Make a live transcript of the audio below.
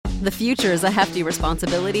The future is a hefty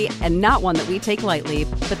responsibility and not one that we take lightly,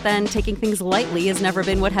 but then taking things lightly has never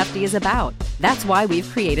been what Hefty is about. That's why we've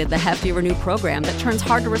created the Hefty Renew program that turns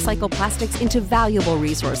hard-to-recycle plastics into valuable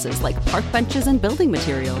resources like park benches and building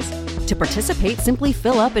materials. To participate, simply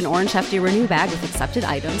fill up an orange Hefty Renew bag with accepted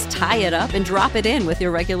items, tie it up, and drop it in with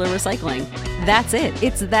your regular recycling. That's it.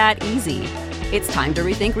 It's that easy. It's time to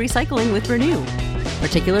rethink recycling with Renew.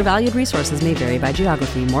 Particular valued resources may vary by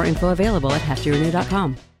geography. More info available at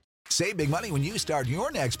heftyrenew.com. Save big money when you start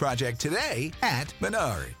your next project today at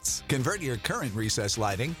Menards. Convert your current recessed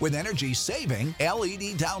lighting with energy-saving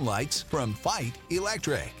LED downlights from Fight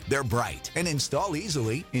Electric. They're bright and install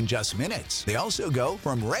easily in just minutes. They also go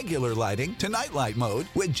from regular lighting to nightlight mode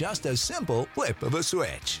with just a simple flip of a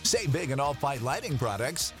switch. Save big on all Fight lighting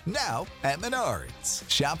products now at Menards.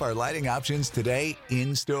 Shop our lighting options today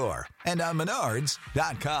in-store and on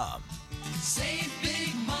Menards.com. Save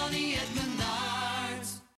big money at Menards.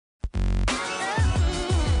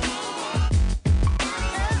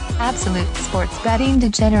 Absolute sports betting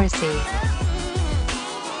degeneracy.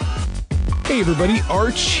 Hey everybody,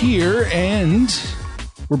 Arch here, and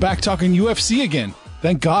we're back talking UFC again.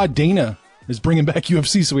 Thank God Dana is bringing back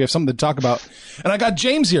UFC, so we have something to talk about. And I got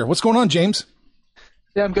James here. What's going on, James?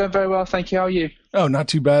 Yeah, I'm going very well, thank you. How are you? Oh, not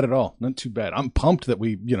too bad at all. Not too bad. I'm pumped that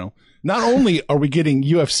we, not only are we getting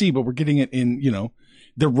UFC, but we're getting it in,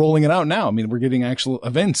 they're rolling it out now. I mean, we're getting actual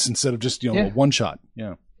events instead of just, a one shot.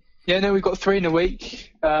 Yeah. Yeah, no, we've got 3 in a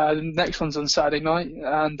week. The next one's on Saturday night,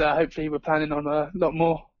 and hopefully we're planning on a lot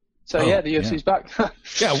more. So, the UFC's back.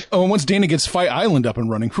 Yeah, once Dana gets Fight Island up and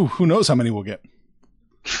running, who knows how many we'll get.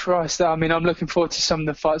 Christ, I'm looking forward to some of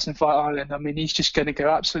the fights in Fight Island. I mean, he's just going to go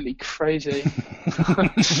absolutely crazy.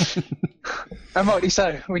 And rightly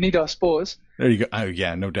so. We need our sports. There you go. Oh,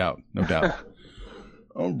 yeah, no doubt. No doubt.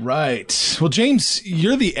 All right. Well, James,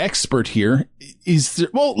 you're the expert here.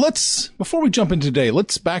 Before we jump in today,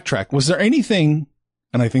 let's backtrack. Was there anything,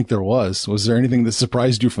 and I think there was there anything that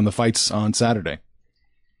surprised you from the fights on Saturday?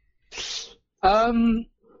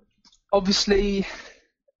 Obviously,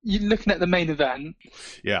 you're looking at the main event.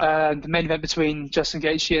 Yeah. The main event between Justin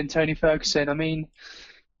Gaethje and Tony Ferguson. I mean,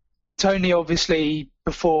 Tony obviously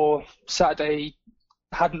before Saturday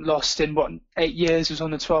hadn't lost in 8 years. Was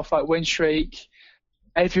on a 12-fight win streak.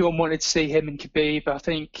 Everyone wanted to see him and Khabib. I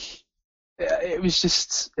think it was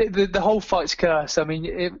just the whole fight's cursed. I mean,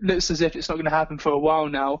 it looks as if it's not going to happen for a while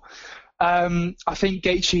now. I think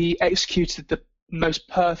Gaethje executed the most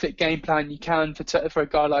perfect game plan you can for a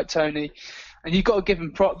guy like Tony, and you've got to give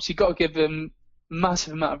him props. You've got to give him a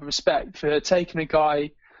massive amount of respect for taking a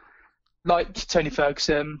guy like Tony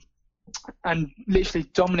Ferguson and literally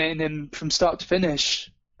dominating him from start to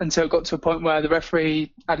finish. Until it got to a point where the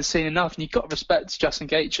referee had seen enough, and you've got to respect Justin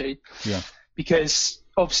Gaethje. Yeah. Because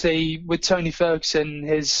obviously with Tony Ferguson,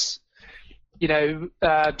 his,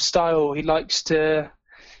 style, he likes to,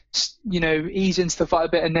 ease into the fight a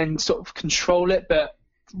bit and then sort of control it. But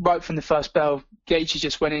right from the first bell, Gaethje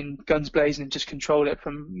just went in guns blazing and just controlled it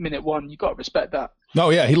from minute one. You've got to respect that. Oh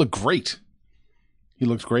yeah, he looked great. He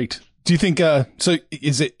looked great. Do you think? So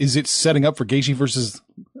is it setting up for Gaethje versus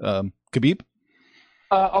Khabib?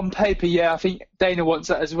 On paper, yeah, I think Dana wants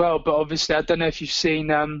that as well. But obviously, I don't know if you've seen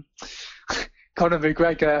Conor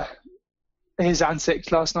McGregor, his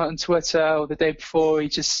antics last night on Twitter or the day before.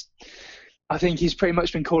 I think he's pretty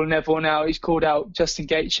much been calling everyone out. He's called out Justin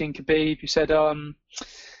Gaethje and Khabib. He said,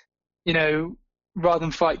 rather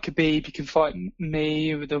than fight Khabib, you can fight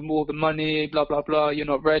me with all the money, blah, blah, blah. You're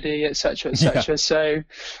not ready, etc., etc. Yeah. So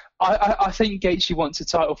I think Gaethje wants a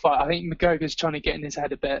title fight. I think McGregor's trying to get in his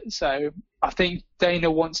head a bit. So I think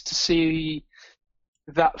Dana wants to see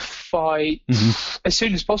that fight as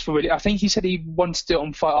soon as possible, really. I think he said he wants to do it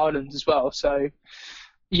on Fight Island as well. So,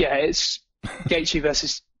 yeah, it's Gaethje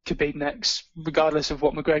versus Khabib next, regardless of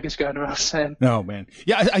what McGregor's going around saying. Oh, man.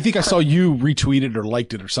 Yeah, I think I saw you retweet it or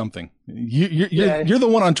liked it or something. You're the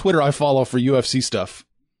one on Twitter I follow for UFC stuff.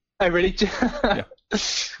 Oh, really? Yeah.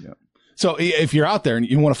 So if you're out there and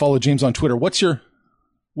you want to follow James on Twitter, which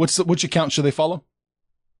account should they follow?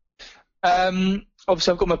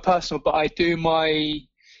 Obviously, I've got my personal, but I do my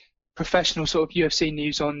professional sort of UFC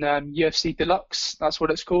news on UFC Deluxe. That's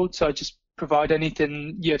what it's called. So I just provide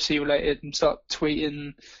anything UFC related and start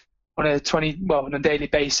tweeting on a daily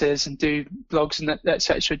basis and do blogs and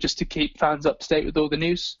etc. just to keep fans up to date with all the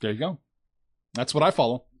news. There you go. That's what I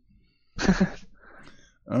follow.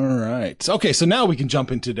 All right. Okay, so now we can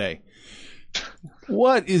jump in today.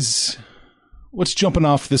 What's jumping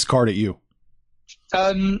off this card at you?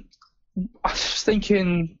 I was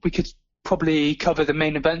thinking we could probably cover the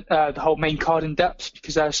main event, the whole main card in depth,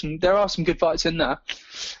 because there are some good fights in there.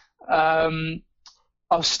 I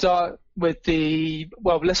I'll start with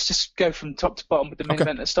let's just go from top to bottom with the main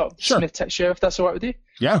event. Let's start with Smith Teixeira, if that's all right with you.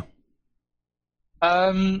 Yeah.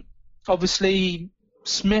 Obviously,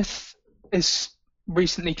 Smith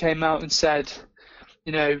recently came out and said,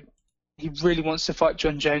 he really wants to fight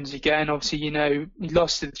John Jones again. Obviously, he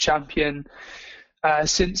lost to the champion.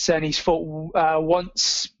 Since then, he's fought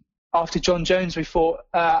once. After John Jones, we fought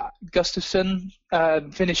Gustafsson,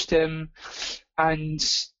 finished him, and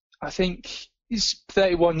I think he's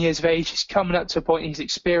 31 years of age. He's coming up to a point he's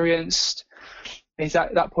experienced. He's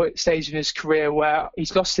at that stage in his career where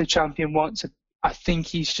he's lost to the champion once. I think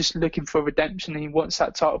he's just looking for redemption and he wants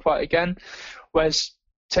that title fight again. Whereas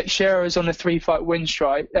Teixeira is on a 3-fight win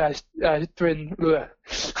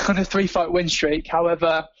streak.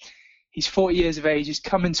 However, he's 40 years of age. He's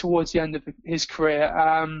coming towards the end of his career.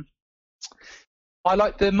 I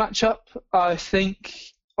like the matchup. I think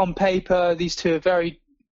on paper these two are very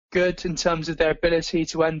good in terms of their ability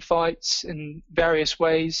to end fights in various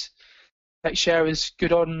ways. Teixeira is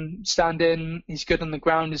good on stand-in. He's good on the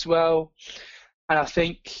ground as well. And I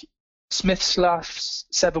think Smith's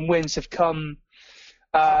last 7 wins have come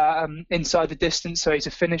inside the distance, so he's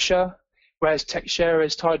a finisher, whereas Teixeira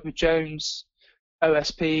is tied with Jones,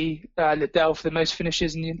 OSP, Liddell for the most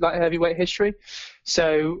finishes in light heavyweight history.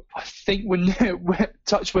 So I think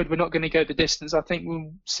touch wood, we're not going to go the distance. I think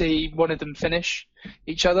we'll see one of them finish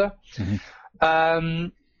each other. Mm-hmm.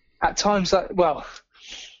 At times,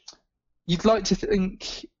 you'd like to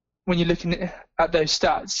think when you're looking at those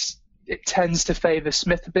stats, it tends to favour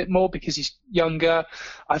Smith a bit more because he's younger.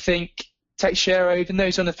 I think Teixeira, even though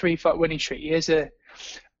he's on a 3-fight winning streak, he is a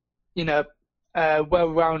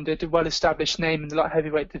well-rounded, well-established name in the light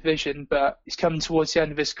heavyweight division, but he's coming towards the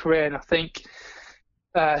end of his career, and I think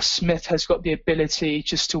Smith has got the ability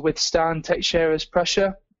just to withstand Teixeira's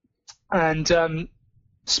pressure. And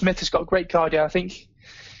Smith has got great cardio. I think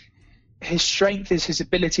his strength is his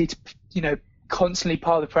ability to, constantly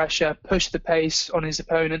pile the pressure, push the pace on his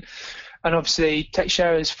opponent. And obviously,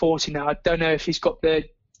 Teixeira is 40 now. I don't know if he's got the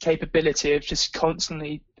capability of just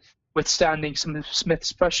constantly withstanding some of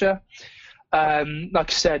Smith's pressure. Like I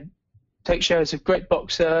said, Teixeira is a great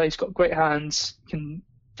boxer. He's got great hands, can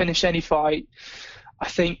finish any fight. I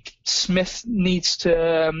think Smith needs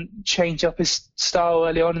to change up his style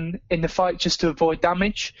early on in the fight just to avoid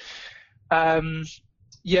damage. Like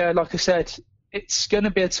I said, it's going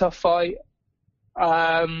to be a tough fight.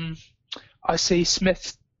 I see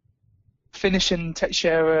Smith finishing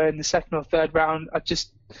Teixeira in the second or third round.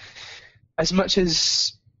 As much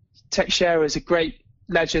as Teixeira is a great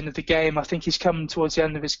legend of the game, I think he's coming towards the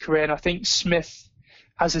end of his career, and I think Smith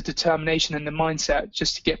has a determination and the mindset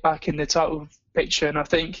just to get back in the title picture. And I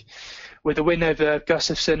think with a win over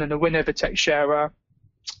Gustafsson and a win over Teixeira,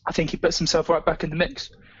 I think he puts himself right back in the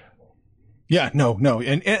mix. Yeah, no.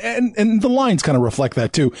 And the lines kind of reflect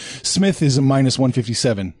that too. Smith is a minus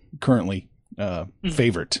 157 currently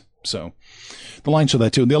favorite. So the lines show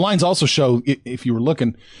that too. The lines also show, if you were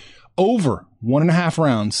looking, over 1.5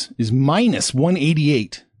 rounds is minus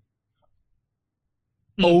 188.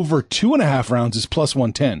 Over 2.5 rounds is plus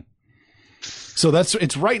 110. So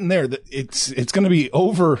it's right in there. It's going to be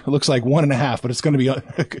over, it looks like 1.5, but it's going to be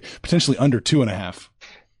potentially under 2.5.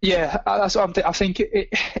 Yeah, that's what I think it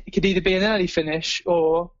could either be an early finish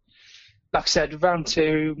or, like I said, round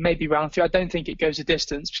 2, maybe round 3. I don't think it goes a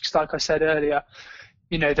distance because, like I said earlier,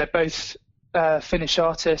 they're both finish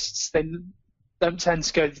artists. They don't tend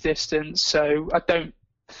to go the distance. So I don't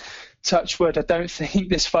think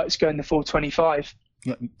this fight's going the full 25.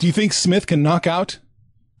 Do you think Smith can knock out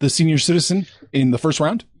the senior citizen in the first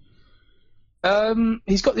round?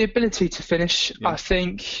 He's got the ability to finish. Yeah. I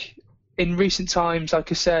think in recent times,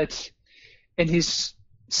 like I said, in his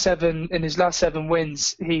last 7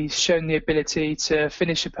 wins, he's shown the ability to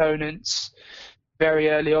finish opponents very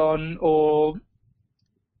early on or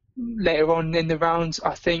later on in the rounds.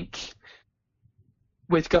 I think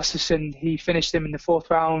with Gustafsson, he finished him in the 4th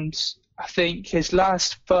round. I think his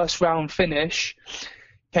first round finish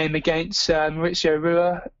came against Mauricio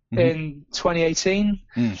Rua in 2018.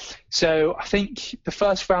 So I think the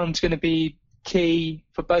first round is going to be key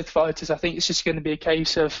for both fighters. I think it's just going to be a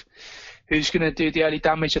case of who's going to do the early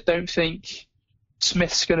damage. I don't think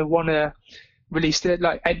Smith's going to want to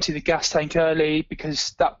empty the gas tank early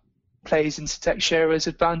because that plays into Teixeira's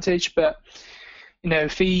advantage. But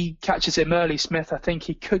if he catches him early, Smith, I think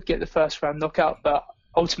he could get the first round knockout. But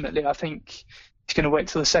ultimately, I think he's going to wait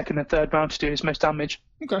till the 2nd and 3rd round to do his most damage.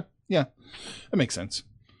 Okay, yeah, that makes sense.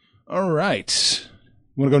 All right,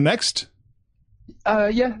 want to go next?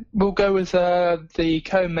 Yeah, we'll go with the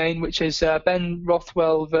co-main, which is Ben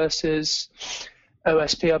Rothwell versus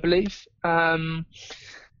OSP, I believe.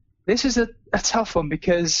 This is a tough one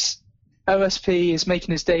because OSP is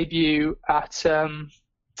making his debut at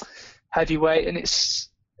heavyweight, and it's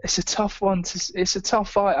a tough one. It's a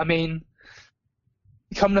tough fight. I mean,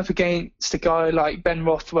 coming up against a guy like Ben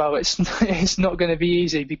Rothwell, it's not going to be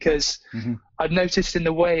easy because I've noticed in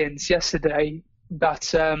the weigh-ins yesterday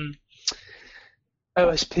that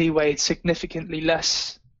OSP weighed significantly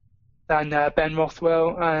less than Ben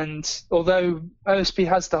Rothwell, and although OSP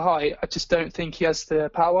has the height, I just don't think he has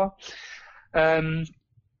the power.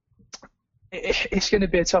 It's going to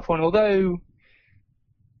be a tough one. Although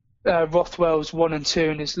Rothwell's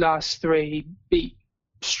 1-2 in his last 3, beat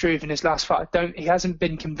Struve in his last fight, he hasn't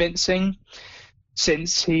been convincing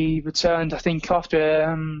since he returned. I think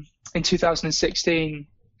after in 2016,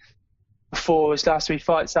 before his last 3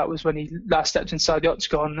 fights, that was when he last stepped inside the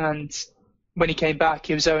octagon, and when he came back,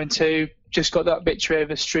 he was 0-2, just got that victory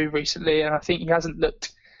over Struve recently, and I think he hasn't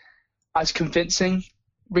looked as convincing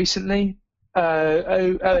recently.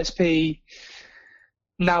 OSP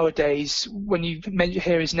nowadays, when you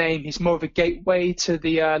hear his name, he's more of a gateway to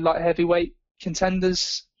the light heavyweight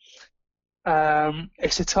contenders.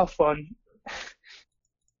 It's a tough one.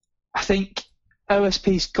 I think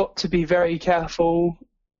OSP's got to be very careful.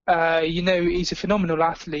 He's a phenomenal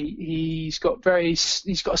athlete. He's got a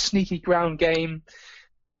sneaky ground game.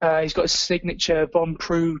 He's got a signature Von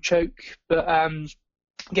Preux choke, but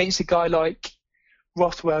against a guy like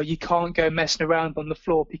Rothwell, you can't go messing around on the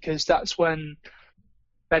floor, because that's when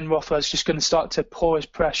Ben Rothwell's just going to start to pour his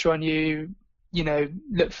pressure on you.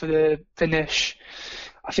 Look for the finish.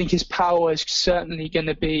 I think his power is certainly going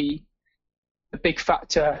to be a big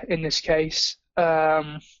factor in this case.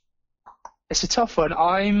 It's a tough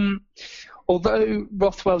one. Although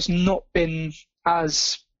Rothwell's not been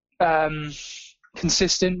as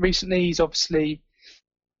consistent recently, he's obviously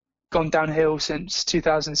gone downhill since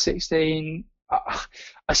 2016.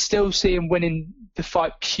 I still see him winning the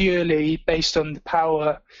fight purely based on the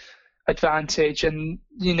power advantage, and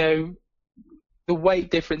the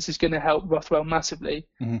weight difference is going to help Rothwell massively.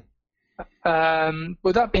 With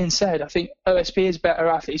that being said, I think OSP is a better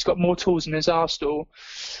athlete. He's got more tools in his arsenal.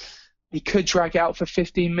 He could drag out for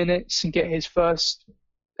 15 minutes and get his first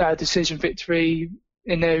decision victory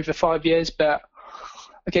in over 5 years, but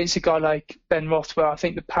against a guy like Ben Rothwell, I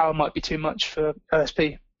think the power might be too much for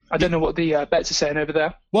OSP. I don't know what the bets are saying over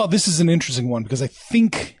there. Well, this is an interesting one because I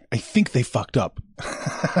think they fucked up.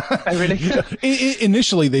 Oh, really?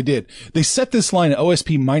 Initially, they did. They set this line at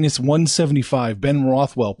OSP minus 175, Ben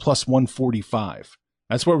Rothwell plus 145.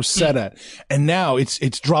 That's where it was set at. And now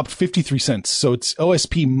it's dropped 53 cents. So it's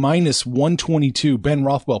OSP minus 122, Ben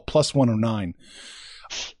Rothwell plus 109.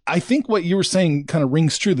 I think what you were saying kind of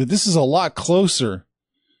rings true, that this is a lot closer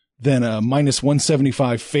than a minus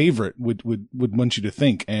 175 favorite would want you to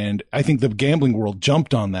think. And I think the gambling world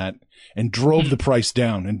jumped on that and drove the price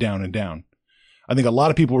down and down and down. I think a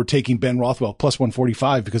lot of people were taking Ben Rothwell plus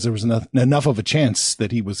 145 because there was enough of a chance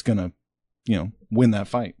that he was going to, win that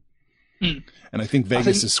fight. And I think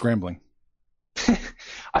Vegas is scrambling.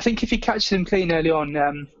 I think if he catches him clean early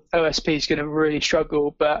on, OSP is going to really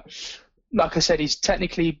struggle. But like I said, he's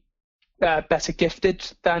technically better gifted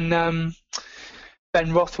than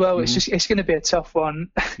Ben Rothwell. It's going to be a tough one.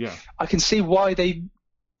 Yeah. I can see why they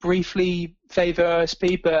briefly favour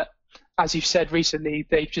OSP, but as you've said recently,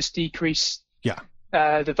 they've just decreased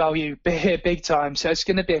the value big time. So it's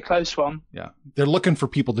going to be a close one. Yeah. They're looking for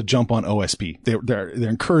people to jump on OSP. They're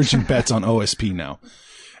encouraging bets on OSP now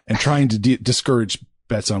and trying to discourage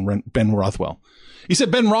bets on Ben Rothwell. You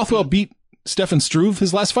said Ben Rothwell beat Stefan Struve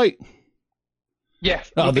his last fight? Yeah.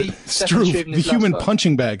 Struve, the human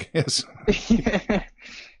punching bag. Yes. Yeah.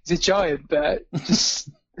 He's a giant, but just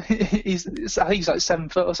I think he's like 7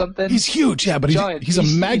 foot or something. He's huge, yeah, but he's a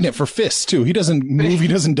magnet for fists too. He doesn't move, he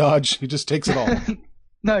doesn't dodge, he just takes it all.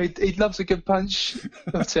 No, he loves a good punch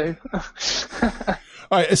or two. All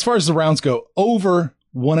right, as far as the rounds go, over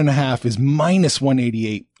 1.5 is minus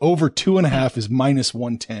 188. Over 2.5 is minus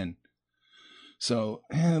 110. So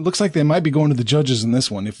it looks like they might be going to the judges in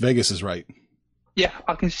this one if Vegas is right. Yeah,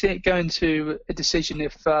 I can see it going to a decision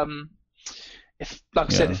if like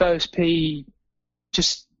I said, if OSP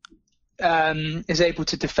just is able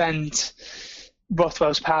to defend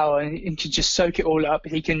Rothwell's power and can just soak it all up.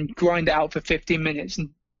 He can grind it out for 15 minutes and,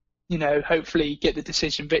 hopefully get the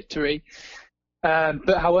decision victory.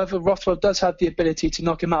 But however, Rothwell does have the ability to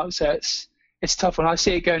knock him out, so it's tough one. I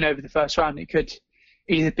see it going over the first round. It could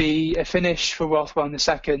either be a finish for Rothwell in the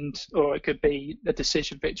second, or it could be a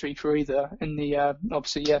decision victory for either in the,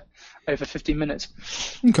 over 15 minutes.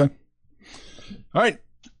 Okay. All right.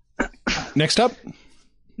 Next up.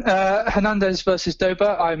 Hernandez versus Dober.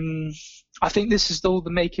 I'm I think this is all the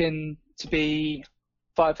making to be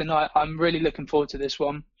fight of the night. I'm really looking forward to this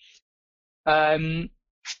one.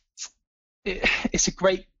 It's a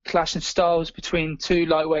great clash of styles between two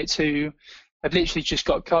lightweights who have literally just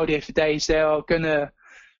got cardio for days. They are going to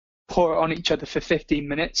pour it on each other for 15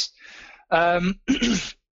 minutes.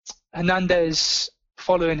 Hernandez,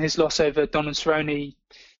 following his loss over Donald Cerrone,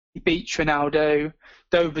 he beat Trinaldo.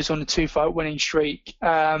 Dober's on a 2-fight winning streak,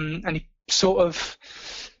 and he sort of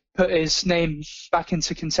put his name back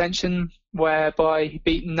into contention, whereby he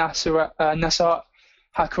beat Nasrat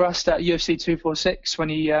Haqparast at UFC 246 when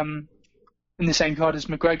he in the same card as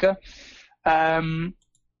McGregor.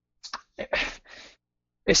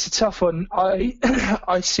 It's a tough one.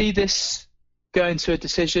 I see this going to a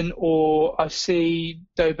decision, or I see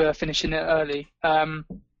Dober finishing it early.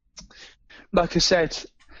 Like I said,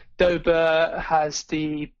 Dober has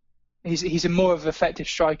he's a more of an effective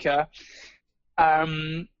striker.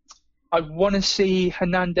 I want to see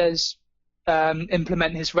Hernandez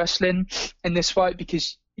implement his wrestling in this fight,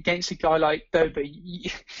 because against a guy like Dober,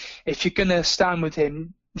 if you're going to stand with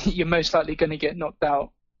him, you're most likely going to get knocked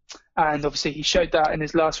out. And obviously he showed that in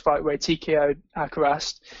his last fight where he TKO'd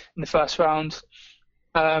Haqparast in the first round.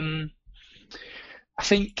 I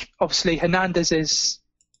think obviously Hernandez is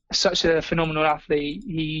such a phenomenal athlete.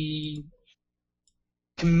 He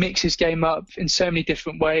can mix his game up in so many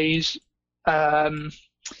different ways.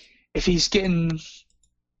 If he's getting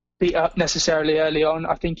beat up necessarily early on,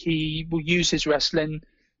 I think he will use his wrestling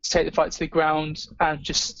to take the fight to the ground and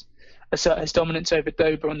just assert his dominance over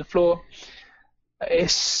Dober on the floor. Like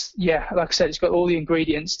I said, it's got all the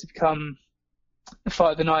ingredients to become the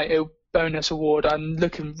fight of the night, a bonus award. I'm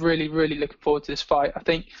really, really looking forward to this fight. I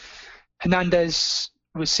think Hernandez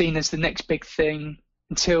was seen as the next big thing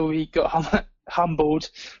until he got humbled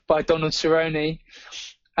by Donald Cerrone.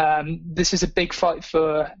 This is a big fight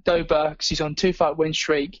for Dober because he's on 2-fight win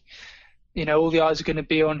streak. All the eyes are going to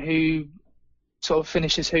be on who sort of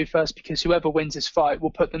finishes who first, because whoever wins this fight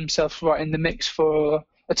will put themselves right in the mix for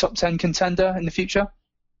a top 10 contender in the future.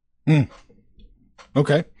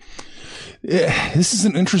 Okay. Yeah, this is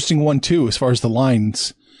an interesting one too, as far as the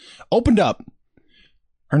lines opened up.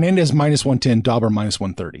 Hernandez -110, Dober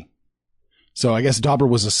 -130. So I guess Dober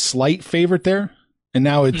was a slight favorite there. And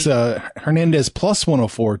now it's Hernandez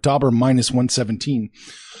 +104, Dober -117.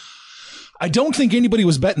 I don't think anybody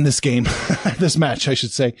was betting this game, this match, I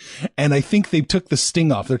should say. And I think they took the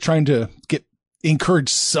sting off. They're trying to encourage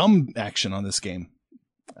some action on this game.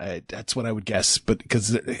 That's what I would guess. But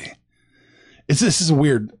because this is a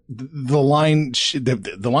weird, the line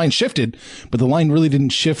shifted, but the line really didn't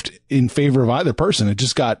shift in favor of either person. It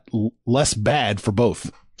just got less bad for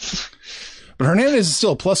both. But Hernandez is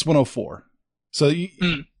still +104. So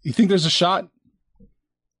you think there's a shot?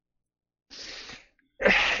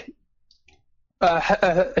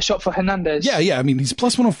 A shot for Hernandez? Yeah. I mean, he's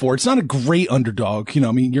 +104. It's not a great underdog.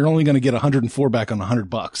 You're only going to get 104 back on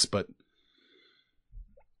 $100, but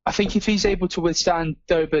I think if he's able to withstand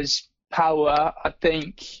Dober's power, I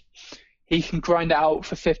think he can grind it out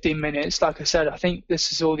for 15 minutes. Like I said, I think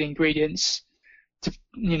this is all the ingredients to,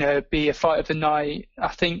 be a fight of the night. I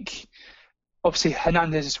think obviously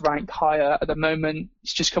Hernandez is ranked higher at the moment.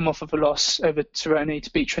 He's just come off of a loss over Cerrone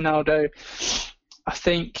to beat Trinaldo. I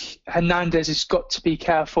think Hernandez has got to be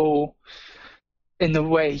careful in the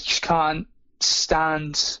way he just can't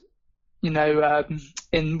stand,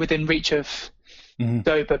 within reach of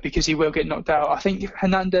Dober, because he will get knocked out. I think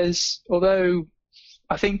Hernandez, although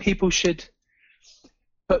I think people should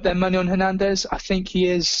put their money on Hernandez, I think he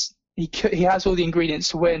has all the ingredients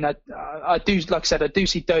to win. I do, like I said, I do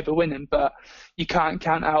see Dober winning, but you can't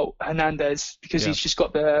count out Hernandez because he's just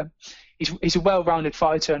got he's a well-rounded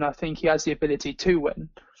fighter, and I think he has the ability to win.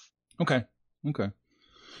 Okay.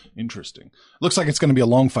 Interesting. Looks like it's going to be a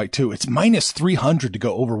long fight too. It's -300 to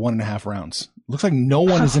go over 1.5 rounds. Looks like no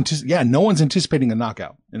one is no one's anticipating a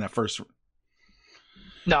knockout in that first.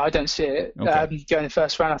 No, I don't see it going the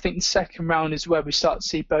first round. I think the second round is where we start to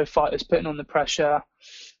see both fighters putting on the pressure,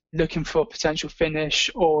 looking for a potential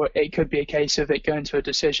finish, or it could be a case of it going to a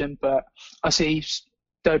decision. But I see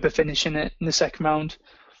Dober finishing it in the second round.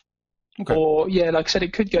 Okay. Or like I said,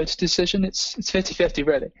 it could go to decision. It's 50-50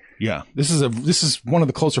 really. Yeah, this is one of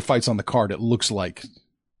the closer fights on the card. It looks like.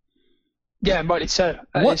 Yeah, rightly so.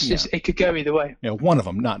 It could go either way. Yeah, one of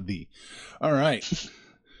them, not the. All right.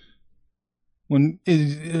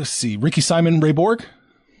 Let's see, Ricky Simon, Ray Borg.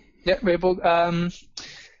 Yeah, Ray Borg.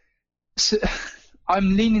 So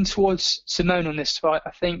I'm leaning towards Simone on this fight.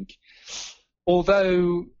 I think,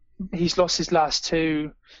 although he's lost his last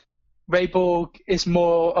two, Ray Borg is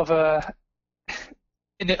more of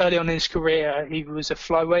early on in his career, he was a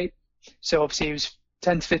flyweight So obviously he was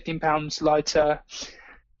 10 to 15 pounds lighter.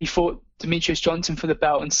 He fought Demetrius Johnson for the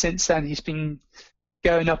belt, and since then he's been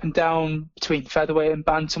going up and down between featherweight and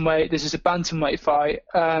bantamweight. This is a bantamweight fight.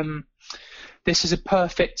 This is a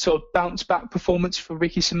perfect sort of bounce back performance for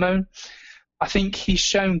Ricky Simón. I think he's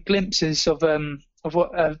shown glimpses of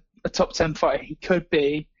what a top 10 fighter he could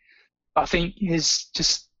be. I think his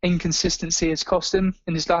just inconsistency has cost him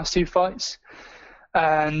in his last 2 fights.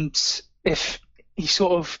 And if he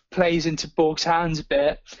sort of plays into Borg's hands a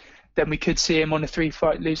bit, then we could see him on a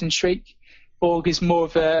 3-fight losing streak. Borg is more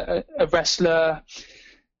of a wrestler.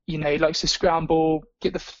 You know, he likes to scramble,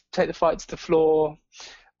 take the fight to the floor.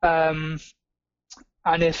 And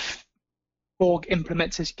if Borg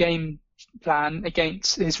implements his game plan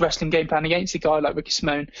against his wrestling game plan against a guy like Ricky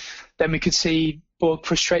Simón, then we could see Borg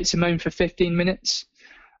frustrate Simón for 15 minutes.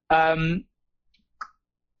 Simón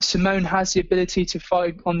has the ability to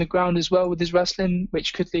fight on the ground as well with his wrestling,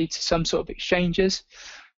 which could lead to some sort of exchanges.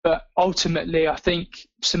 But ultimately, I think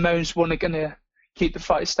Simón's going to keep the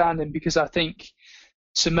fight standing, because I think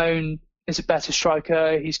Simón is a better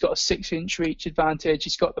striker. He's got a 6-inch reach advantage.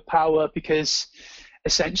 He's got the power, because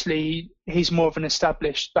essentially he's more of an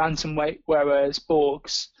established bantamweight, whereas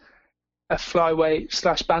Borg's a flyweight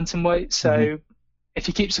 / bantamweight. So if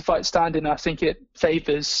he keeps the fight standing, I think it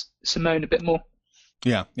favours Simón a bit more.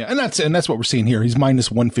 Yeah, and that's what we're seeing here. He's minus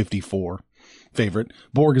 154 favorite.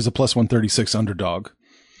 Borg is a plus 136 underdog.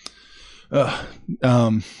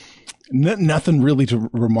 Nothing really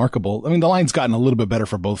remarkable. I mean, the line's gotten a little bit better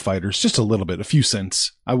for both fighters, just a little bit, a few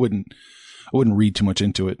cents. I wouldn't read too much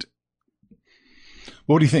into it.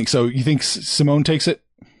 What do you think? So you think Simón takes it?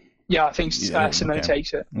 Yeah, I think Simón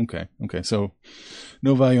takes it. Okay. So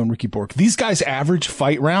no value on Ricky Borg. These guys average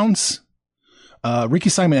fight rounds. Ricky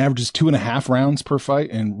Simón averages 2.5 rounds per fight,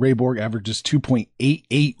 and Ray Borg averages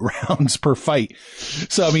 2.88 rounds per fight.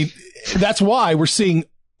 So, I mean, that's why we're seeing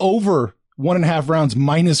over 1.5 rounds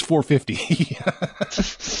minus 450.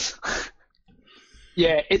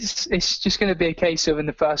 Yeah, it's just going to be a case of in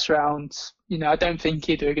the first round, you know, I don't think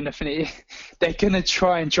either are going to finish. They're going to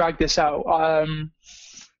try and drag this out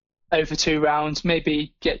over 2 rounds,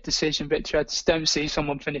 maybe get decision victory. I just don't see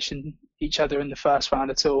someone finishing each other in the first round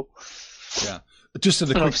at all. Yeah. Just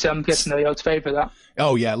obviously, I'm guessing the odds favour that.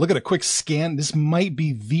 Oh, yeah. Look at a quick scan. This might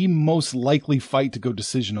be the most likely fight to go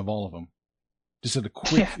decision of all of them. Just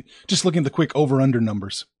looking at the quick over-under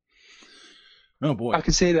numbers. Oh, boy. I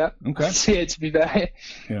can see that. Okay. I can see it, to be fair.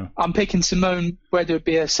 Yeah. I'm picking Simón, whether it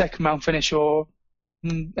be a second round finish or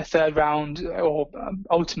a third round, or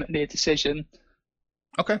ultimately a decision.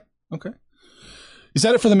 Okay. Is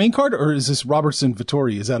that it for the main card, or is this Robertson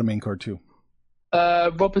Vettori? Is that a main card too?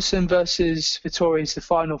 Robertson versus Vettori is the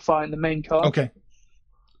final fight in the main card. Okay.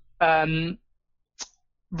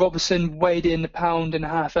 Robertson weighed in 1.5 pounds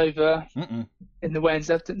over in the weigh-ins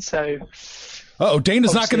left, so.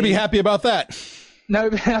 Dana's not going to be happy about that. No,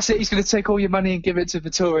 that's it. He's going to take all your money and give it to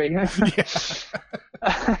Vettori.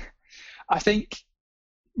 I think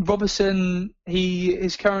Robertson,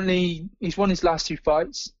 he's won his last 2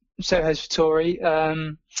 fights. So has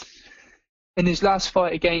Vettori. In his last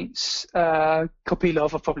fight against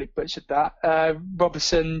Kopylov, I probably butchered that.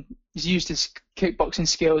 Robertson has used his kickboxing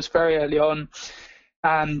skills very early on.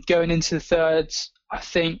 Going into the third, I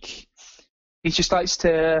think he just likes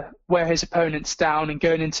to wear his opponents down, and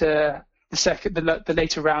going into the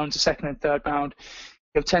later rounds, the second and third round,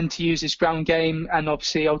 he'll tend to use his ground game and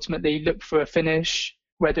obviously ultimately look for a finish,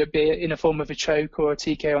 whether it be in a form of a choke or a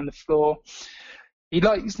TK on the floor.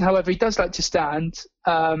 However, he does like to stand.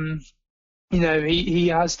 He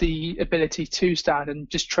has the ability to stand and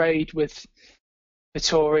just trade with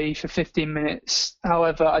Vettori for 15 minutes.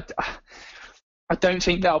 However, I don't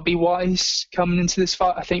think that'll be wise coming into this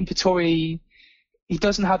fight. I think Vettori, he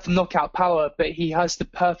doesn't have the knockout power, but he has the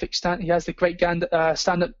perfect stand. He has the great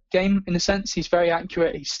stand-up game in a sense. He's very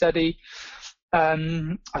accurate. He's steady.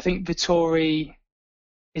 I think Vettori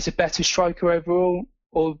is a better striker overall,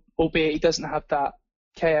 albeit he doesn't have that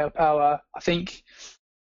KO power. I think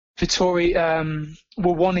Vettori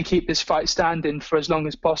will want to keep this fight standing for as long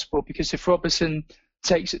as possible, because if Robertson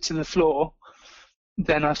takes it to the floor,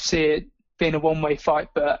 then I see it being a one-way fight.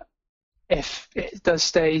 But if it does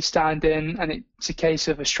stay standing and it's a case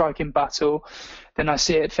of a striking battle, then I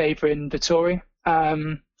see it favouring Vettori.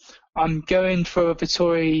 I'm going for a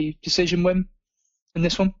Vettori decision win in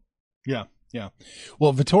this one. Yeah.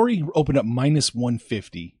 Well, Vettori opened up minus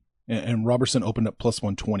 150. And Robertson opened up plus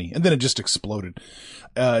 120, and then it just exploded.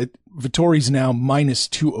 Vittori's now minus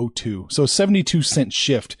 202, so a 72-cent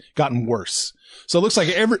shift, gotten worse. So it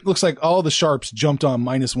looks like all the sharps jumped on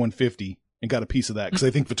minus 150 and got a piece of that, because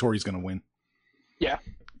I think Vittori's going to win. Yeah.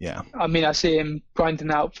 Yeah. I mean, I see him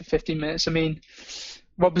grinding out for 15 minutes. I mean,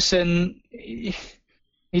 Robertson, he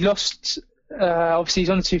lost. Obviously, he's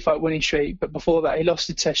on a 2-fight winning streak, but before that, he lost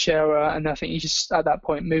to Teixeira, and I think he just at that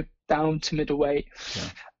point moved down to middleweight.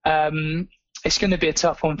 Yeah. It's going to be a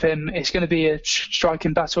tough one for him. It's going to be a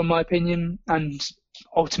striking battle, in my opinion, and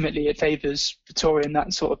ultimately it favours Vettori in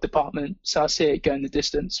that sort of department. So I see it going the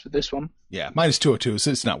distance for this one. Yeah, minus 202,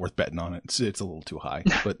 so it's not worth betting on it. It's a little too high,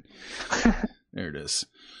 but there it is.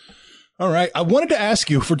 All right, I wanted to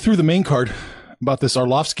ask you through the main card about this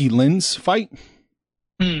Arlovsky-Lins fight.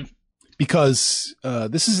 Because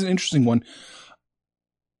this is an interesting one.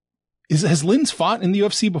 Has Lins fought in the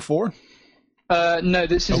UFC before? No,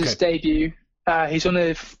 this is his debut. He's on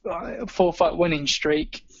a 4-fight winning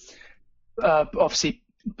streak. Obviously,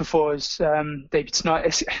 before his debut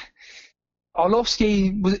tonight.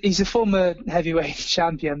 Arlovsky, he's a former heavyweight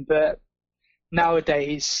champion, but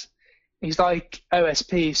nowadays he's like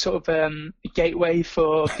OSP, sort of a gateway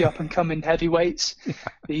for the up-and-coming heavyweights.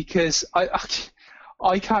 Because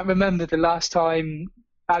I can't remember the last time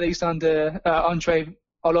Andre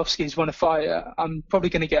Arlovsky's won a fight. I'm probably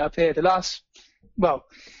going to get up here.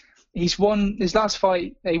 He's won, his last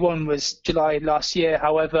fight he won was July last year.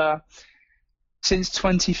 However, since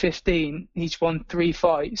 2015, he's won 3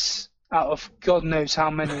 fights out of God knows how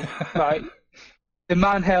many. Like, the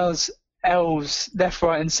man hails L's left,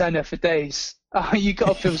 right, and centre for days. You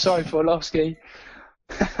got to feel sorry for Arlovsky.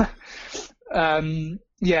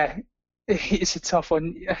 Yeah, it's a tough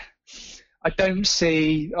one. I don't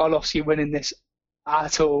see Arlovsky winning this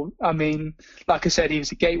at all. I mean, like I said, he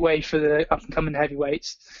was a gateway for the up-and-coming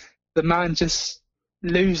heavyweights. The man just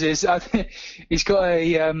loses. I think he's got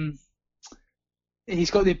the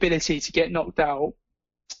ability to get knocked out.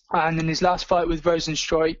 And in his last fight with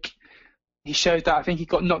Rosenstruik, he showed that. I think he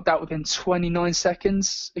got knocked out within 29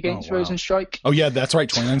 seconds against Rosenstruik. Oh, yeah, that's right.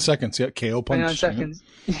 29 seconds. Yeah, KO punch. 29 seconds.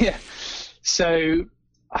 Yeah. So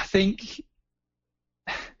I think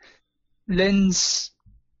Lins,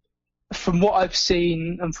 from what I've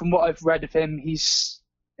seen and from what I've read of him, he's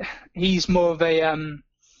more of a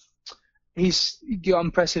he's got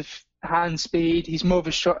impressive hand speed. He's more of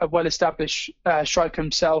a well-established striker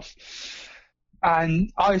himself,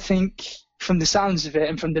 and I think from the sounds of it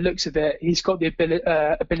and from the looks of it, he's got the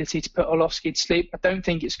ability to put Arlovsky to sleep. I don't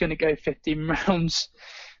think it's going to go 15 rounds,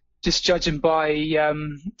 just judging by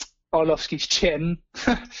Arlovsky's chin.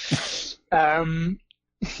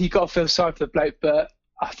 You got to feel sorry for the bloke, but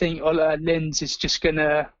I think Lins is just going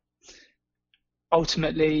to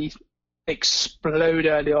ultimately explode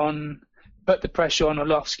early on, put the pressure on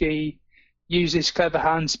Arlovsky, use his clever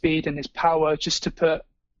hand speed and his power just to put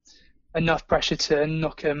enough pressure to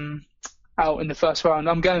knock him out in the first round.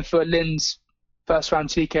 I'm going for a Lins first round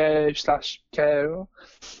TKO/KO.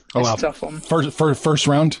 It's a tough one. First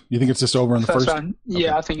round? You think it's just over in the first round? Yeah,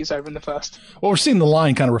 okay. I think it's over in the first. Well, we're seeing the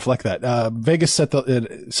line kind of reflect that. Vegas set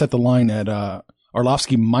the line at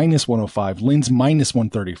Arlovsky minus 105, Lins minus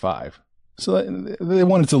 135. So they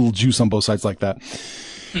wanted a little juice on both sides like that.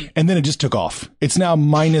 And then it just took off. It's now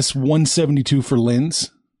minus 172 for Lins.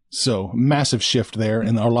 So massive shift there.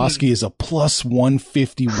 And Arlovsky is a plus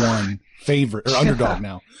 151 favorite or underdog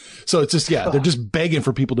now. So it's just, they're just begging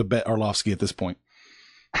for people to bet Arlovsky at this point.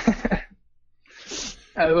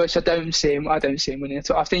 Which I don't see him winning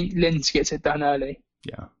at all. I think Lins gets it done early.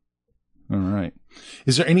 Yeah. All right.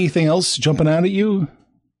 Is there anything else jumping out at you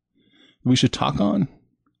we should talk on?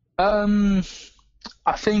 I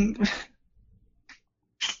think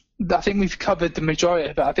we've covered the majority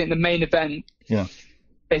of it. I think the main event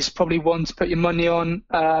is probably one to put your money on.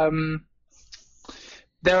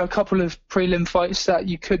 There are a couple of prelim fights that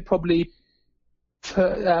you could probably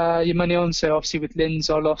put your money on. So obviously with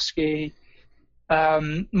Lins, Arlovsky,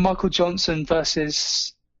 Michael Johnson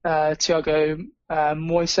versus Thiago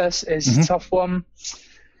Moises is a tough one.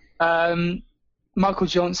 Michael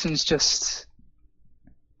Johnson's just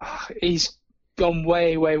he's gone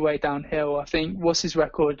way, way, way downhill. I think what's his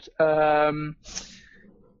record?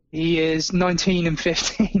 He is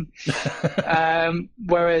 19-15,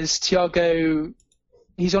 whereas Thiago,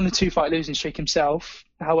 he's on a 2-fight losing streak himself.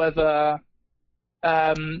 However,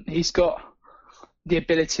 he's got the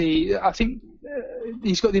ability. I think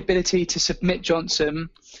he's got the ability to submit Johnson.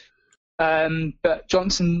 But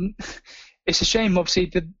Johnson, it's a shame. Obviously,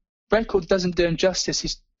 the record doesn't do him justice.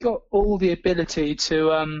 He's got all the ability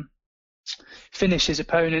to finish his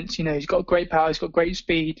opponents. You know, he's got great power. He's got great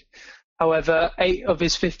speed. However, 8 of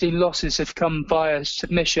his 15 losses have come via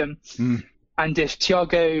submission. And if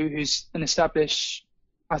Thiago, who's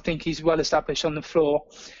I think he's well established on the floor,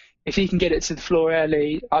 if he can get it to the floor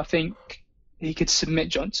early, I think he could submit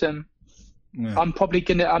Johnson. Yeah. I'm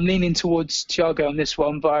leaning towards Thiago on this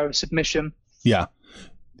one via a submission. Yeah.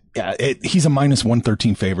 Yeah, he's a minus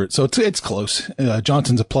 113 favorite, so it's close.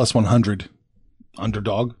 Johnson's a plus 100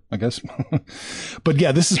 underdog, I guess. But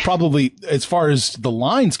yeah, this is probably, as far as the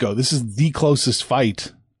lines go, this is the closest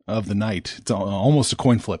fight of the night. It's almost a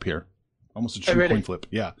coin flip here. Almost a true coin flip.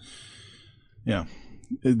 Yeah. Yeah.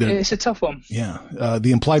 It's a tough one. Yeah.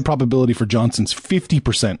 The implied probability for Johnson's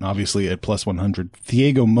 50%, obviously, at plus 100.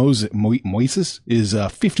 Thiago Moises is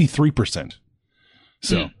 53%.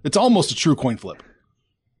 So it's almost a true coin flip.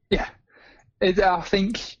 Yeah. I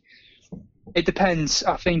think it depends.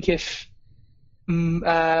 I think if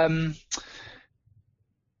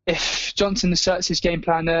Johnson asserts his game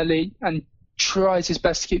plan early and tries his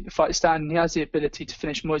best to keep the fight standing, he has the ability to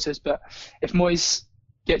finish Moises. But if Moises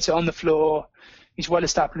gets it on the floor, he's well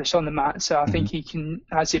established on the mat, so I think he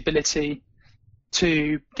has the ability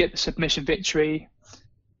to get the submission victory.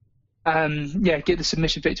 Get the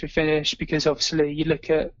submission victory finish, because obviously you look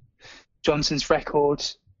at Johnson's record,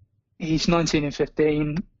 he's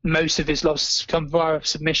 19-15. Most of his losses come via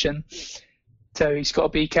submission, so he's got to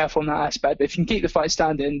be careful in that aspect. But if he can keep the fight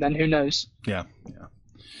standing, then who knows? Yeah.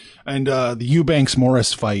 And the Eubanks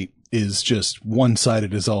Morris fight is just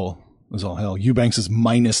one-sided as all hell. Eubanks is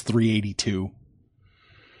minus 382.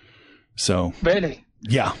 So really,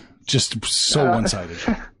 yeah, just so one-sided.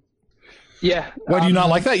 Yeah. Why do you not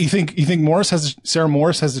like that? You think Sarah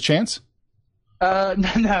Morris has a chance? No.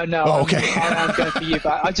 Oh, okay. I'm going for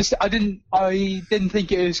Eubanks. I didn't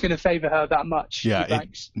think it was going to favour her that much. Yeah,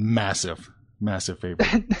 massive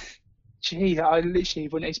favourite. Gee, I literally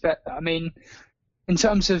wouldn't expect that. I mean, in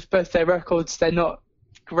terms of both their records, they're not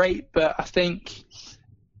great, but I think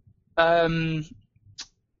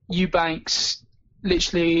Eubanks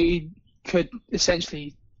literally could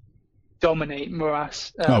essentially dominate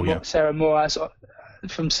Sarah Moras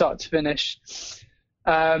from start to finish.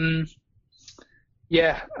 I'm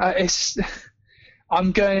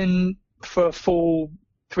going for a full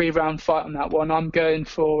 3-round fight on that one. I'm going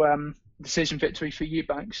for decision victory for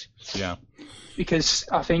Eubanks. Yeah. Because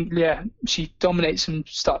I think, she dominates from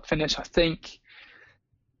start to finish. I think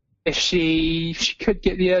if she could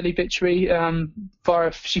get the early victory,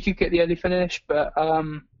 she could get the early finish, but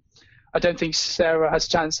I don't think Sarah has a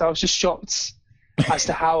chance. I was just shocked as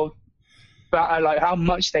to how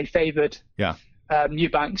much they favoured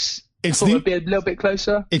Eubanks. It would be a little bit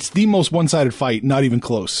closer. It's the most one-sided fight, not even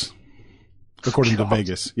close, according to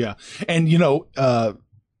Vegas. Yeah, and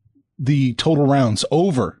the total rounds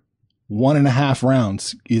over 1.5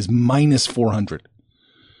 rounds is minus 400.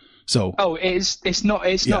 So it's not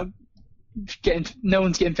getting, no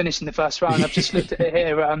one's getting finished in the first round. I've just looked at it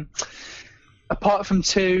here. Apart from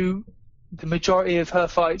 2, the majority of her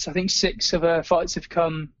fights, I think 6 of her fights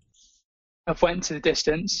have went to the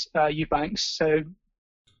distance, Eubanks. So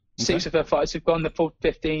 6 of her fights have gone the full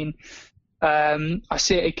 15. I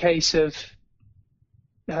see it a case of,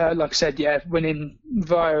 like I said, winning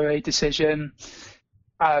via a decision.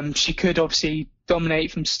 She could obviously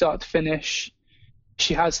dominate from start to finish.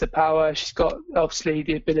 She has the power. She's got obviously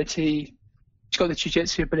the ability. She's got the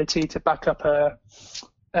jiu-jitsu ability to back up her.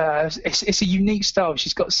 It's a unique style.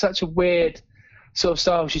 She's got such a weird sort of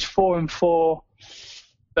style. She's 4-4,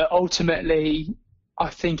 but ultimately, I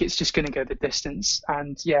think it's just going to go the distance.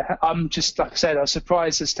 And I'm just, like I said, I was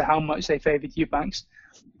surprised as to how much they favoured Eubanks.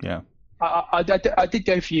 Yeah, I did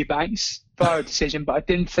go for Eubanks via a decision, but I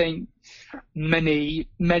didn't think many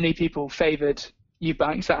people favoured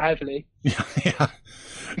Eubanks that heavily. Yeah.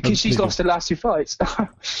 Because she's lost the last 2 fights.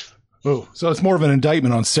 Oh, so it's more of an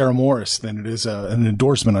indictment on Sarah Morris than it is an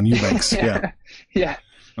endorsement on Eubanks. Yeah.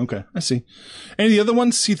 Okay, I see. Any of the other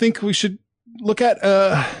ones you think we should look at?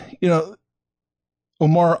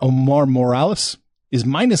 Omar Morales is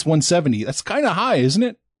minus 170. That's kind of high, isn't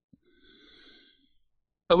it?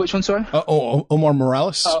 Which one, sorry? Omar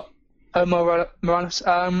Morales. Omar Morales.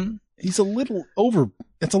 He's a little over.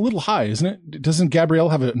 It's a little high, isn't it? Doesn't Gabrielle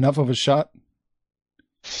have enough of a shot?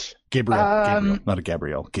 Gabriel, not a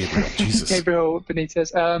Gabrielle. Gabriel, Jesus. Gabriel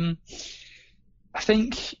Benitez. I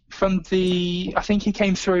think he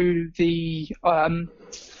came through the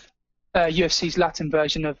UFC's Latin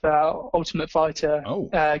version of Ultimate Fighter.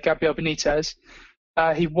 Gabriel Benitez.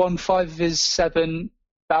 He won 5 of his 7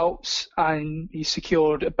 bouts, and he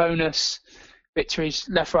secured a bonus victories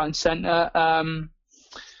left, right, and centre. I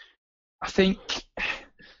think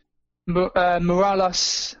Omar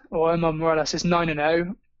Morales is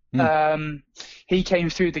 9-0. He came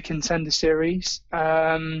through the Contender Series,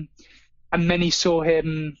 and many saw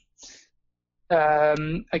him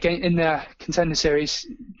again in the Contender Series.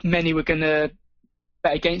 Many were going to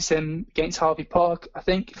bet against him, against Harvey Park, I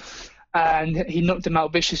think. and he knocked him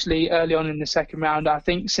out viciously early on in the second round. I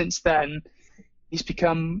think since then he's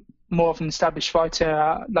become more of an established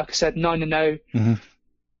fighter. Like I said, 9-0.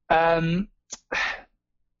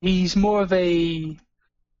 He's more of a.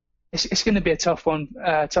 It's going to be a tough one,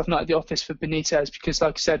 tough night at the office for Benitez because,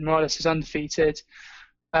 like I said, Morales is undefeated.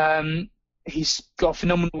 He's got a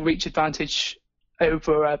phenomenal reach advantage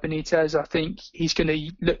over Benitez. I think he's going to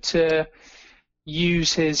look to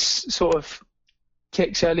use his sort of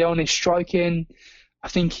kicks early on, his striking. I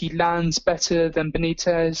think he lands better than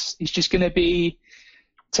Benitez. He's just going to be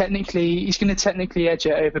technically edge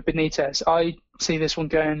it over Benitez. I see this one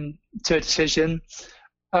going to a decision,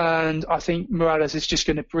 and I think Morales is just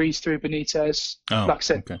going to breeze through Benitez. Like I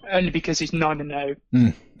said, only because he's 9-0.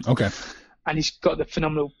 Okay. And he's got the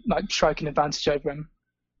phenomenal striking advantage over him.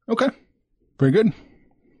 Okay. Very good.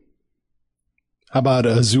 How about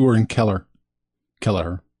Azur and Kelleher?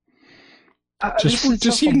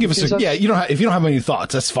 Just you can give us if you don't have any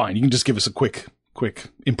thoughts, that's fine. You can just give us a quick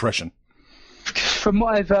impression. From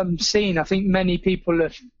what I've seen, I think many people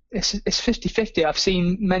have. It's 50-50. I've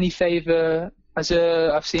seen many favour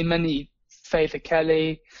Azur. I've seen many favour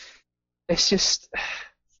Kelly. It's just,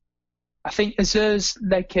 I think Azur's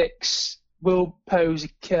leg kicks will pose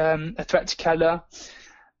a threat to Keller.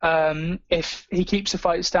 If he keeps the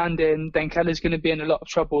fight standing, then Keller's going to be in a lot of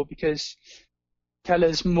trouble because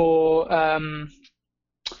Keller's more, I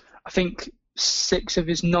think 6 of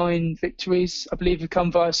his 9 victories, I believe, have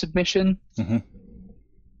come via submission.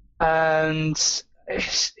 And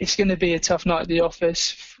it's going to be a tough night at the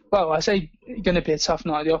office. Well, I say going to be a tough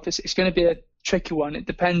night at the office. It's going to be a tricky one. It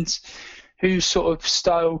depends whose sort of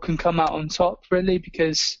style can come out on top, really,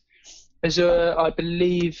 because Azur, I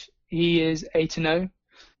believe he is 8-0.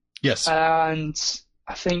 Yes. And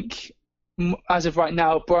I think as of right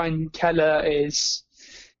now, Brian Keller he's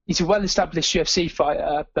a well-established UFC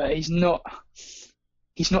fighter, but he's not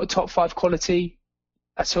top 5 quality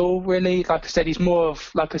at all, really. Like I said, he's more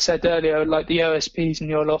of, like I said earlier, like the OSPs and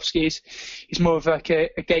the Orlovskis. He's more of like a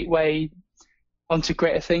gateway onto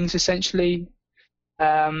greater things, essentially.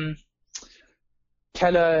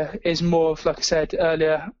 Keller is more of, like I said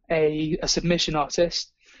earlier, a submission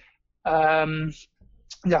artist.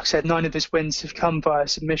 Like I said, 9 of his wins have come via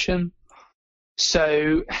submission.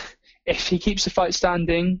 So if he keeps the fight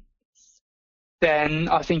standing, then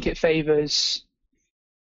I think it favours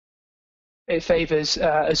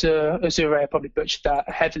Azur. I probably butchered that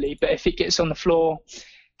heavily, but if it gets on the floor,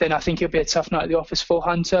 then I think it'll be a tough night at the office for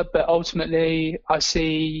Hunter. But ultimately, I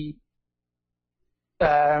see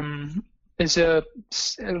Azur.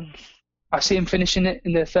 I see him finishing it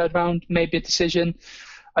in the 3rd round, maybe a decision.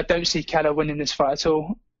 I don't see Keller winning this fight at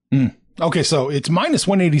all. Okay, so it's minus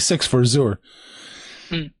 186 for Azur.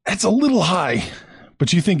 That's a little high,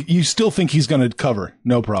 but you still think he's going to cover,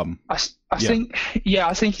 no problem. I think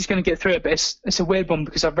he's going to get through it, but it's a weird one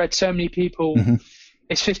because I've read so many people.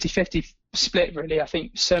 It's 50-50 split, really. I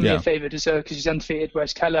think so many are favoured Azur because he's undefeated,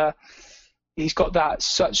 whereas Keller, he's got that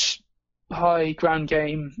such high ground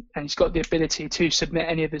game and he's got the ability to submit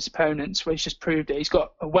any of his opponents, where he's just proved it. He's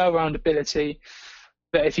got a well-rounded ability,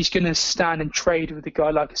 but if he's going to stand and trade with a guy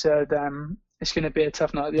like Azur, then it's going to be a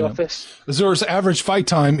tough night at the office. Azur's average fight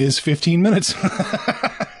time is 15 minutes.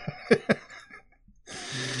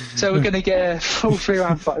 So we're going to get a full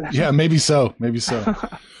 3-round fight then. Yeah, maybe so. All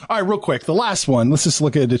right, real quick, the last one. Let's just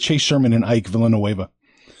look at Chase Sherman and Ike Villanueva.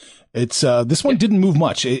 It's this one didn't move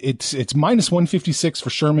much. It's minus 156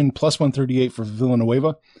 for Sherman, plus 138 for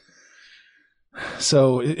Villanueva.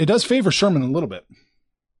 So it does favor Sherman a little bit.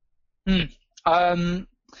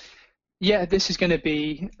 Yeah, this is going to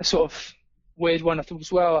be a sort of weird one, I thought,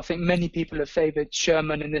 as well. I think many people have favoured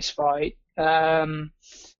Sherman in this fight. I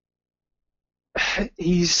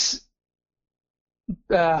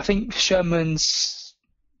think Sherman's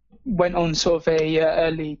went on sort of a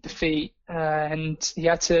early defeat, and he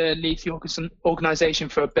had to leave the organisation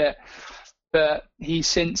for a bit. But he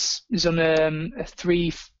since is on a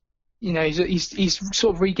 3. He's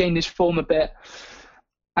sort of regained his form a bit.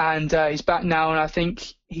 And he's back now, and I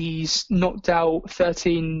think he's knocked out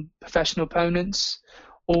 13 professional opponents,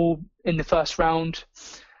 all in the 1st round.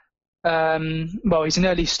 Well, he's an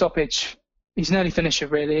early stoppage. He's an early finisher,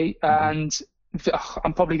 really. And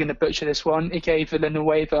I'm probably going to butcher this one. Ike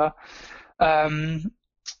Villanueva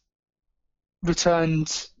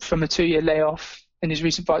returned from a 2-year layoff in his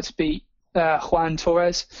recent fight to beat Juan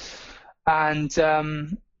Torres. And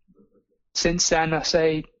since then, I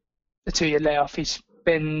say the 2-year layoff, he's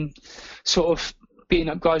been sort of beating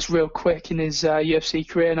up guys real quick in his UFC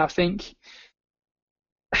career, and I think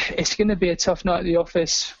it's going to be a tough night at the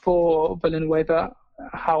office for Villanueva.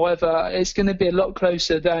 However, it's going to be a lot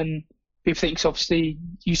closer than people think, obviously,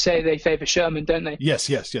 you say they favour Sherman, don't they? Yes.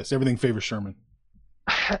 Everything favors Sherman.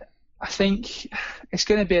 I think it's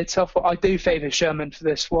going to be a tough one. I do favour Sherman for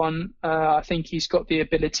this one. I think he's got the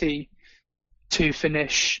ability to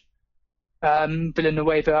finish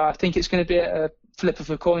Villanueva. I think it's going to be a flip of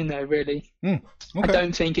a coin, though, really. Okay. I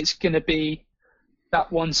don't think it's going to be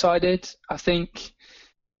that one-sided. I think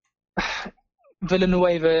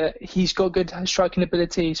Villanueva, he's got good striking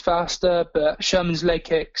ability, he's faster, but Sherman's leg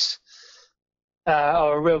kicks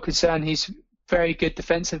are a real concern. He's very good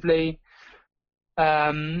defensively.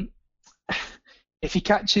 If he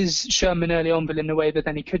catches Sherman early on, Villanueva,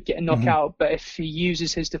 then he could get a knockout. But if he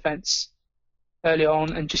uses his defense early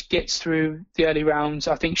on and just gets through the early rounds,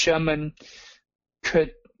 I think Sherman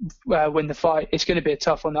could win the fight. It's going to be a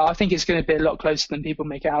tough one. I think it's going to be a lot closer than people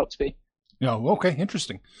make it out to be. Oh, okay.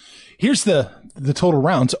 Interesting. Here's the total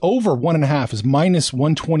rounds. Over 1.5 is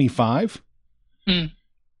 -125.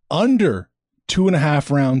 Under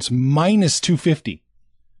 2.5 rounds, -250.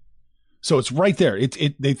 So it's right there.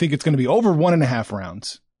 They think it's going to be over 1.5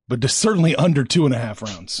 rounds, but certainly under 2.5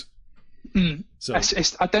 rounds. So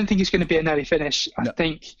I don't think it's going to be an early finish. No. I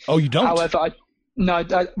think. Oh, you don't? However,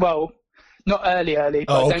 well, not early,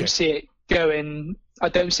 but I don't see it going. I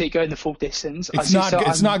don't see it going the full distance. It's not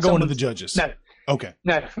going to the judges. No. Okay.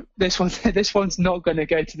 No, this one's not going to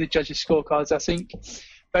go to the judges' scorecards. I think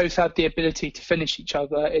both have the ability to finish each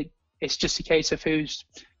other. It's just a case of whose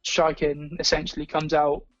striking essentially comes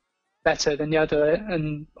out better than the other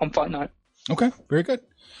and on fight night. Okay, very good.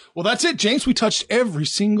 Well, that's it, James. We touched every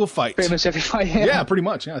single fight. Pretty much every fight, Yeah, pretty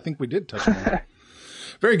much. Yeah, I think we did touch on that.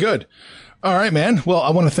 Very good. All right, man. Well, I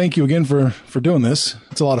want to thank you again for doing this.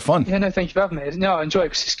 It's a lot of fun. Yeah, no, thank you for having me. No, I enjoy it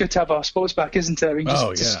because it's good to have our sports back, isn't it? We can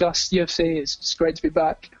just discuss UFC. It's great to be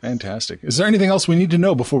back. Fantastic. Is there anything else we need to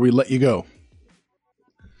know before we let you go?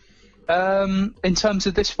 In terms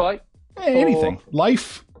of this fight? Anything.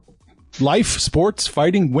 Life, sports,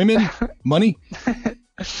 fighting, women, money?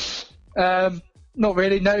 Not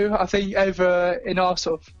really, no. I think over in our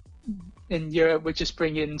in Europe, we're just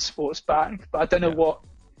bringing sports back. But I don't know what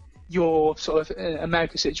your sort of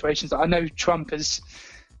American situations are. I know Trump has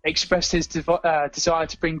expressed his desire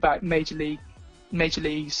to bring back major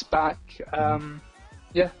leagues back.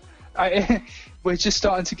 We're just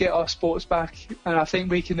starting to get our sports back, and I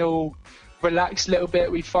think we can all relax a little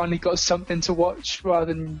bit. We finally got something to watch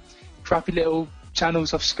rather than crappy little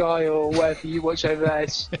channels off Sky or whatever you watch over there.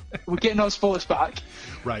 We're getting our sports back.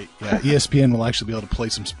 Right. Yeah. ESPN will actually be able to play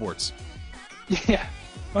some sports. Yeah.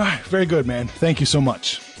 All right. Very good, man. Thank you so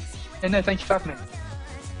much. No, thank you for having me.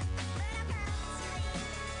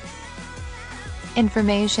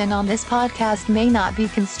 Information on this podcast may not be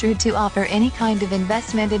construed to offer any kind of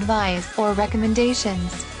investment advice or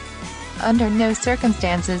recommendations. Under no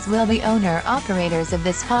circumstances will the owner-operators of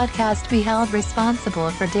this podcast be held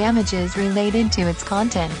responsible for damages related to its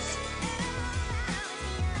contents.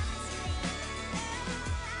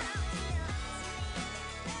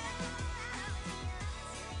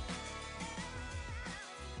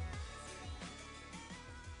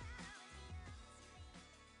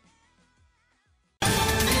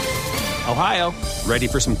 Ohio, ready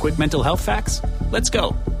for some quick mental health facts? Let's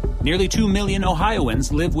go. Nearly 2 million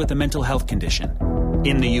Ohioans live with a mental health condition.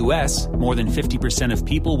 In the U.S., more than 50% of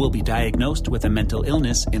people will be diagnosed with a mental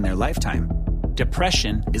illness in their lifetime.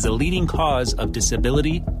 Depression is a leading cause of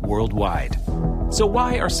disability worldwide. So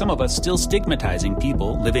why are some of us still stigmatizing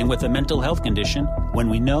people living with a mental health condition when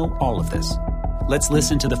we know all of this? Let's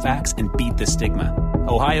listen to the facts and beat the stigma.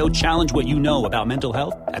 Ohio, challenge what you know about mental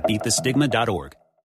health at beatthestigma.org.